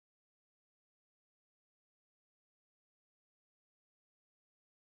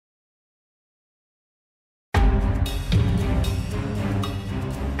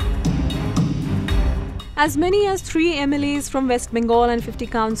As many as 3 MLAs from West Bengal and 50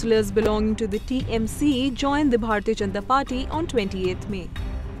 councillors belonging to the TMC joined the Bharatiya Janata Party on 28th May.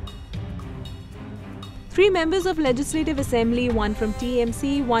 3 members of Legislative Assembly, 1 from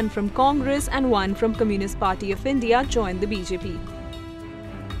TMC, 1 from Congress and 1 from Communist Party of India joined the BJP.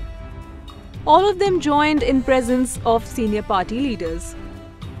 All of them joined in presence of senior party leaders.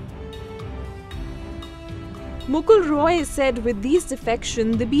 Mukul Roy said with these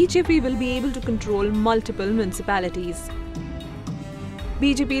defections, the BJP will be able to control multiple municipalities.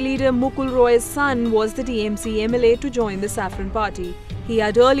 BJP leader Mukul Roy's son was the TMC MLA to join the Saffron party. He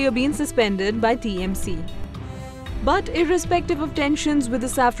had earlier been suspended by TMC. But irrespective of tensions with the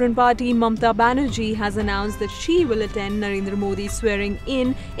Saffron party, Mamata Banerjee has announced that she will attend Narendra Modi's swearing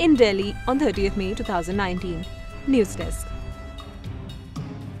in Delhi on 30th May 2019. News Desk.